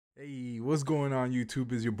Hey, what's going on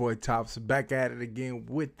YouTube? Is your boy Topz back at it again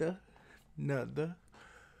with another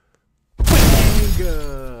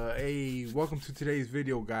banger. Hey, welcome to today's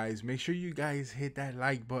video, guys. Make sure you guys hit that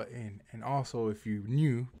like button, and also if you're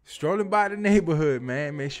new strolling by the neighborhood,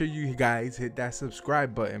 man, make sure you guys hit that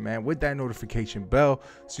subscribe button, man, with that notification bell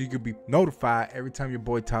so you can be notified every time your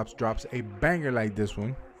boy Topz drops a banger like this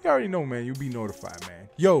one. You already know, man, you'll be notified, man.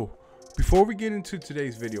 Yo, before we get into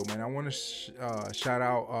today's video, man, I want to shout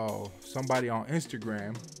out somebody on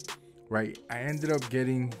Instagram, right? I ended up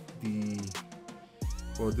getting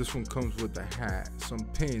this one comes with a hat, some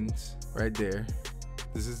pins right there.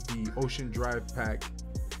 This is the Ocean Drive pack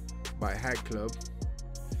by Hat Club.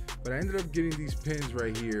 But I ended up getting these pins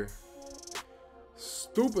right here.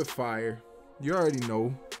 Stupid fire. You already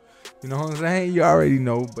know. You know what I'm saying? You already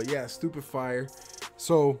know. But yeah, stupid fire.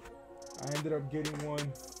 So I ended up getting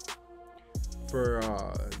one for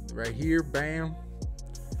right here. Bam,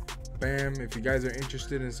 bam. If you guys are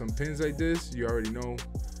interested in some pins like this, you already know.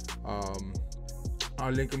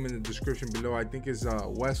 I'll link them in the description below. I think it's hold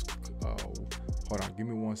on, give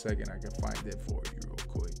me 1 second. I can find it for you real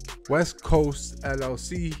quick. WxST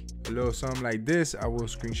LLC, a little something like this. I will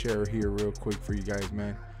screen share here real quick for you guys,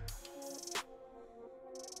 man.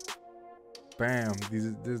 Bam, this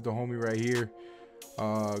is the homie right here.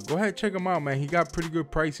 Go ahead, check him out, man. He got pretty good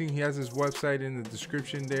pricing. He has his website in the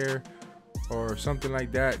description there or something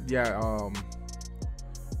like that. Yeah,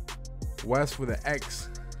 West with an X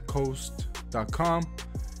coast.com,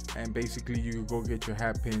 and basically you can go get your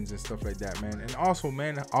hat pins and stuff like that, man. And also,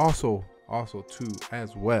 man, also too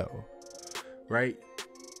as well, right?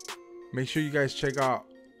 Make sure you guys check out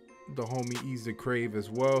the homie Ease the Crave as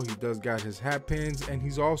well. He does got his hat pins, and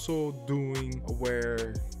he's also doing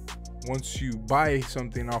where once you buy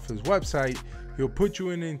something off his website, he'll put you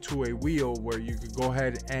into a wheel where you could go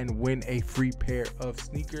ahead and win a free pair of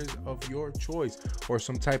sneakers of your choice or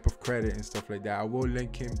some type of credit and stuff like that. I will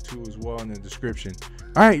link him too as well in the description.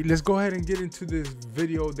 All right, let's go ahead and get into this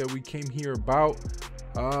video that we came here about.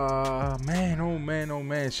 Man, oh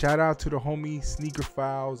man, shout out to the homie Sneaker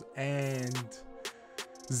Files and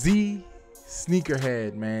Z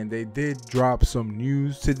Sneakerhead, man. They did drop some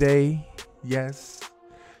news today. Yes,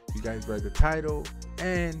 you guys read the title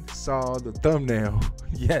and saw the thumbnail.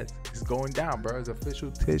 Yes, it's going down, bro. It's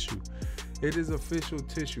official tissue. It is official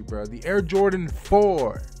tissue, bro. The Air Jordan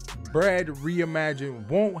 4 Bred Reimagined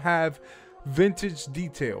won't have vintage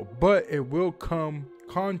detail, but it will come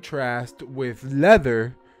contrast with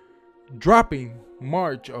leather, dropping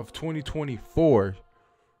March of 2024.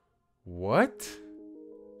 What?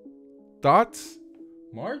 Thoughts?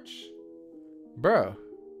 March? Bruh.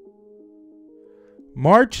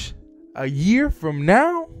 March, a year from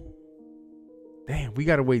now? Damn, we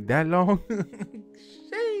gotta wait that long?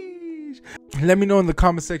 Sheesh. Let me know in the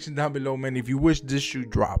comment section down below, man, if you wish this shoe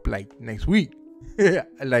drop like next week.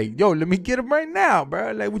 Like, yo, let me get them right now,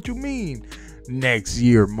 bro. Like, what you mean next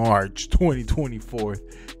year, March 2024?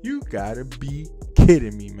 You gotta be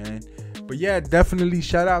kidding me, man. But yeah, definitely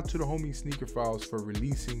shout out to the homie Sneaker Files for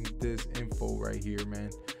releasing this info right here,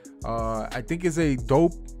 man. I think it's a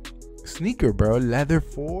dope sneaker, bro. Leather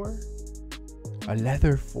 4, a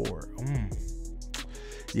leather 4.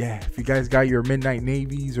 Yeah, if you guys got your midnight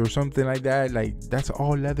navies or something like that, like, that's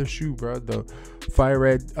all leather shoe, bro. The fire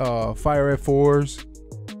red 4s.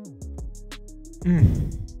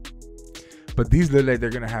 But these look like they're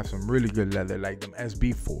gonna have some really good leather, like them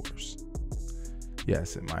SB 4s.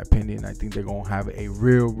 Yes, in my opinion, I think they're gonna have a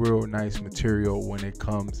real nice material when it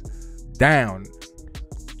comes down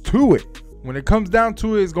to it. When it comes down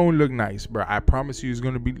to it, it's gonna look nice, bro. I promise you, it's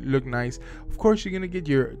gonna look nice. Of course, you're gonna get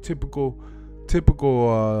your typical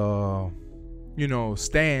you know,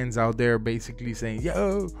 stands out there basically saying,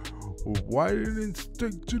 yo, why didn't it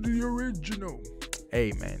stick to the original?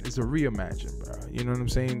 Hey, man, it's a reimagined, bro. You know what I'm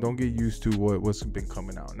saying? Don't get used to what's been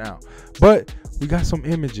coming out now. But we got some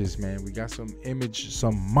images, man. We got some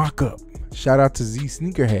mock-up. Shout out to Z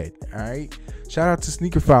Sneakerhead, all right? Shout out to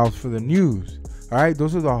Sneaker Files for the news. All right,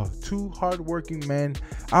 those are the two hardworking men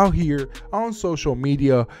out here on social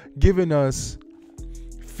media feeding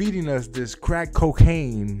us this crack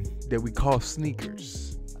cocaine that we call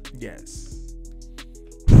sneakers. Yes.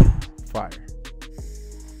 Fire.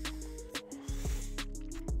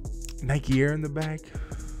 Nike Air in the back.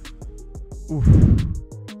 Oof.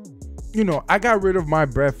 You know, I got rid of my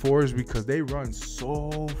Bred 4s because they run so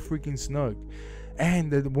freaking snug.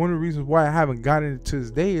 And one of the reasons why I haven't gotten it to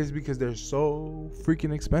this day is because they're so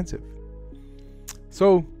freaking expensive.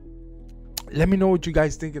 So let me know what you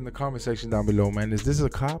guys think in the comment section down below, man. Is this a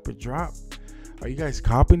cop or drop? Are you guys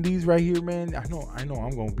copping these right here, man? I know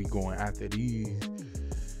I'm gonna be going after these.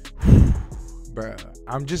 bruh,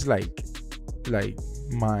 I'm just like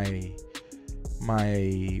my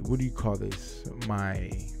what do you call this?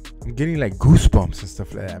 I'm getting like goosebumps and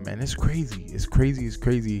stuff like that, man. It's crazy. It's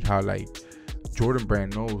crazy how like Jordan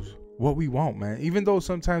Brand knows what we want, man. Even though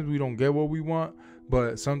sometimes we don't get what we want,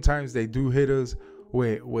 but sometimes they do hit us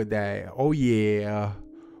with that, oh yeah,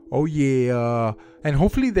 and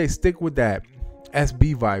hopefully they stick with that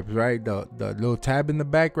SB vibes, right? The little tab in the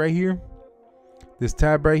back right here, this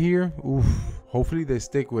tab right here, oof. Hopefully they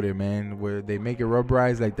stick with it, man, where they make it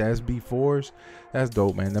rubberized like the SB4s. That's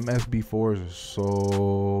dope, man. Them SB4s are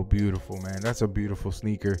so beautiful, man. That's a beautiful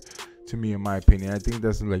sneaker to me, in my opinion. I think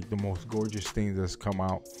that's like the most gorgeous thing that's come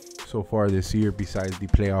out so far this year, besides the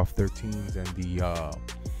playoff 13s and the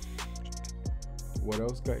what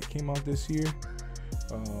else came out this year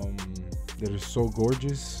that is so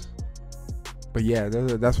gorgeous. But yeah,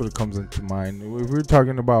 that's what comes into mind if we're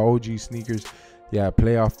talking about OG sneakers. Yeah,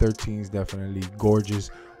 playoff 13s definitely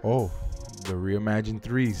gorgeous. Oh, the reimagined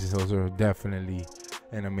 3s, those are definitely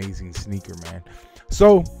an amazing sneaker, man.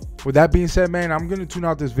 So with that being said, man, I'm gonna tune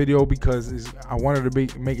out this video because I wanted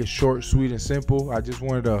to make it short, sweet, and simple. I just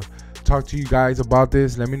wanted to talk to you guys about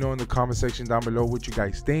this. Let me know in the comment section down below what you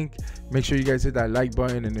guys think. Make sure you guys hit that like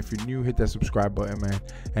button, and if you're new, hit that subscribe button, man.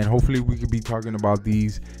 And hopefully we could be talking about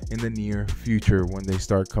these in the near future when they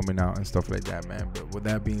start coming out and stuff like that, man. But with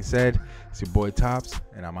that being said, it's your boy Topz,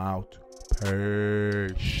 and I'm out.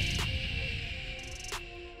 Peace.